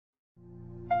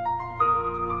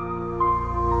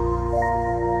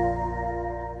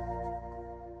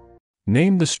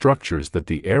Name the structures that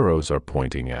the arrows are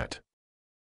pointing at.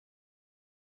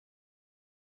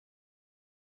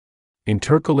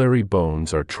 Intercalary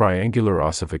bones are triangular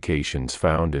ossifications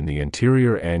found in the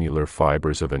anterior annular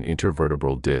fibers of an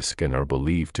intervertebral disc and are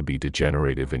believed to be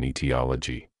degenerative in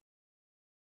etiology.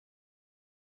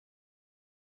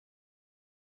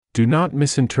 Do not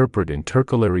misinterpret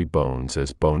intercalary bones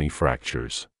as bony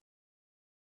fractures.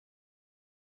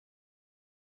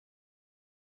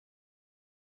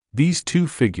 These two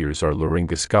figures are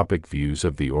laryngoscopic views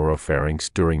of the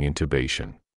oropharynx during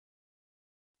intubation.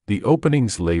 The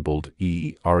openings labeled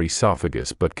E are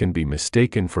esophagus but can be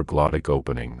mistaken for glottic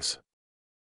openings.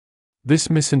 This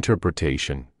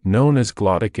misinterpretation, known as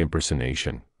glottic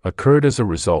impersonation, occurred as a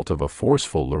result of a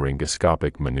forceful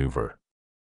laryngoscopic maneuver.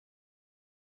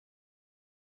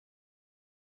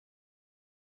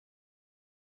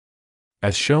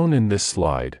 As shown in this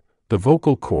slide, the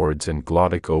vocal cords and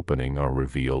glottic opening are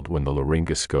revealed when the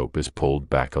laryngoscope is pulled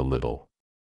back a little.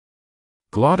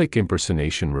 Glottic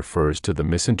impersonation refers to the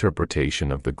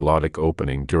misinterpretation of the glottic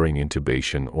opening during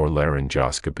intubation or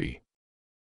laryngoscopy.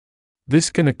 This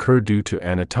can occur due to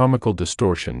anatomical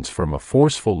distortions from a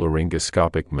forceful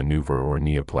laryngoscopic maneuver or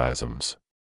neoplasms.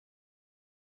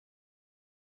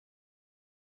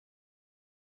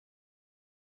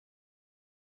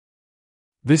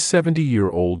 This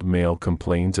 70-year-old male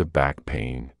complains of back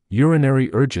pain,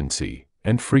 urinary urgency,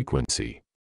 and frequency.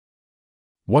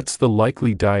 What's the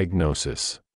likely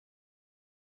diagnosis?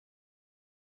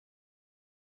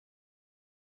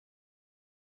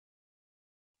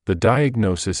 The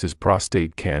diagnosis is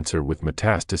prostate cancer with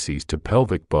metastases to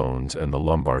pelvic bones and the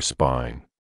lumbar spine.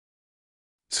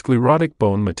 Sclerotic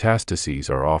bone metastases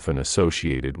are often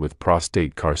associated with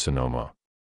prostate carcinoma.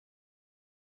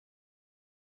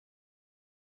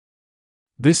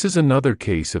 This is another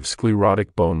case of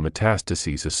sclerotic bone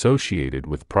metastases associated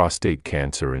with prostate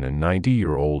cancer in a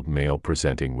 90-year-old male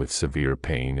presenting with severe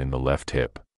pain in the left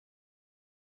hip.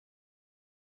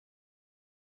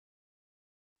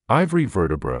 Ivory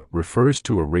vertebra refers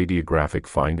to a radiographic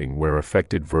finding where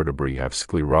affected vertebrae have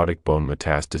sclerotic bone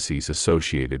metastases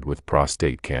associated with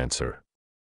prostate cancer.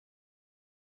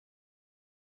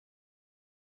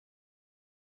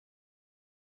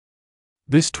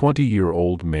 This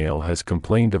 20-year-old male has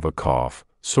complained of a cough,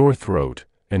 sore throat,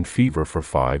 and fever for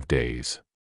 5 days.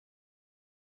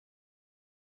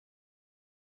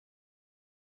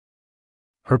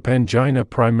 Herpangina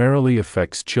primarily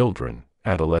affects children,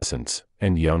 adolescents,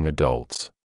 and young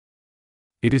adults.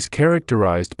 It is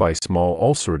characterized by small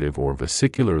ulcerative or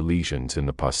vesicular lesions in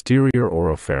the posterior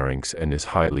oropharynx and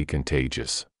is highly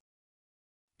contagious.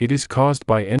 It is caused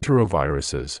by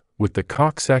enteroviruses, with the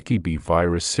Coxsackie B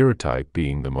virus serotype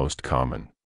being the most common.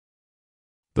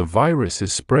 The virus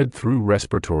is spread through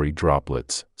respiratory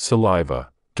droplets,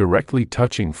 saliva, directly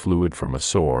touching fluid from a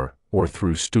sore, or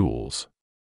through stools.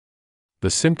 The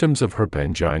symptoms of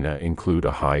herpangina include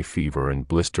a high fever and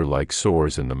blister-like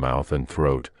sores in the mouth and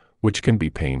throat, which can be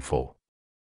painful.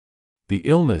 The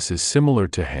illness is similar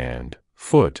to hand,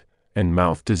 foot, and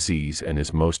mouth disease and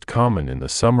is most common in the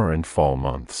summer and fall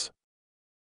months.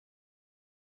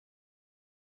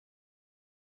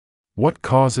 What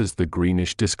causes the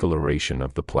greenish discoloration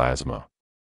of the plasma?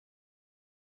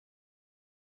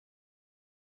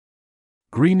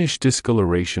 Greenish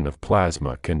discoloration of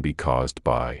plasma can be caused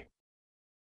by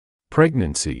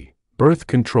pregnancy, birth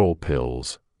control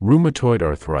pills, rheumatoid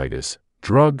arthritis,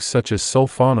 drugs such as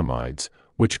sulfonamides,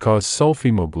 which cause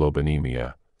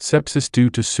sulfhemoglobinemia, sepsis due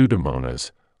to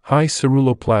Pseudomonas, high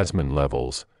ceruloplasmin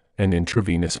levels, and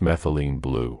intravenous methylene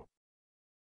blue.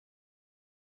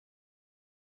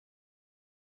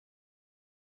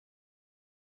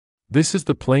 This is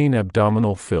the plain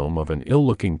abdominal film of an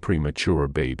ill-looking premature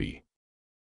baby.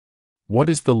 What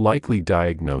is the likely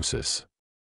diagnosis?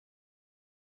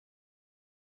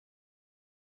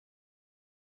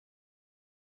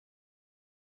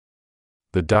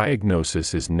 The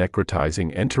diagnosis is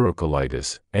necrotizing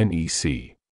enterocolitis,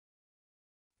 NEC.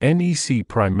 NEC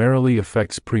primarily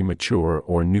affects premature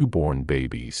or newborn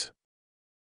babies.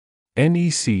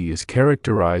 NEC is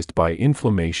characterized by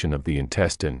inflammation of the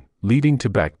intestine, leading to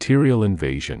bacterial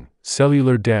invasion,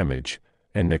 cellular damage,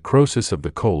 and necrosis of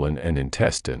the colon and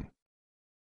intestine.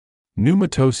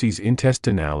 Pneumatosis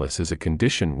intestinalis is a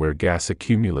condition where gas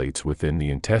accumulates within the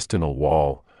intestinal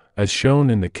wall, as shown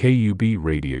in the KUB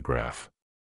radiograph.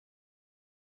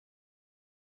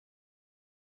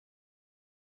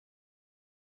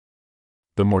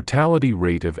 The mortality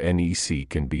rate of NEC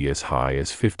can be as high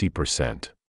as 50%.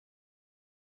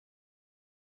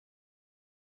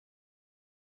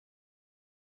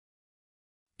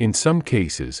 In some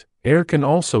cases, Air can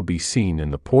also be seen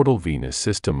in the portal venous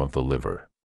system of the liver.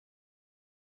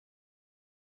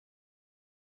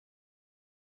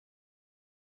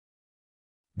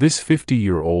 This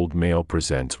 50-year-old male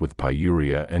presents with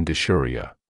pyuria and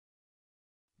dysuria.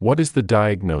 What is the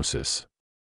diagnosis?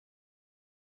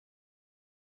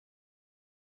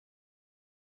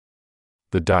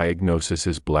 The diagnosis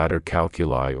is bladder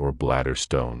calculi or bladder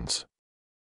stones.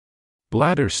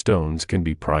 Bladder stones can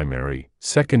be primary,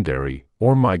 secondary,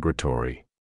 or migratory.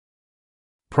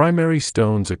 Primary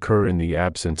stones occur in the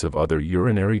absence of other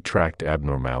urinary tract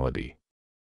abnormality.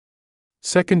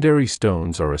 Secondary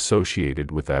stones are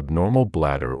associated with abnormal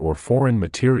bladder or foreign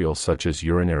material such as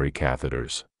urinary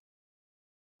catheters.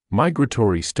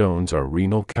 Migratory stones are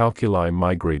renal calculi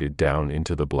migrated down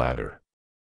into the bladder.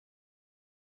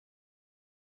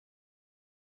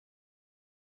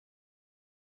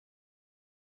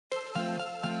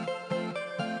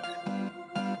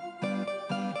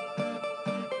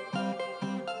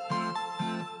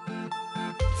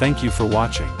 Thank you for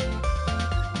watching.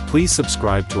 Please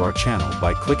subscribe to our channel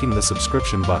by clicking the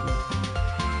subscription button.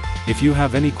 If you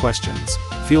have any questions,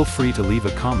 feel free to leave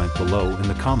a comment below in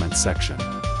the comments section.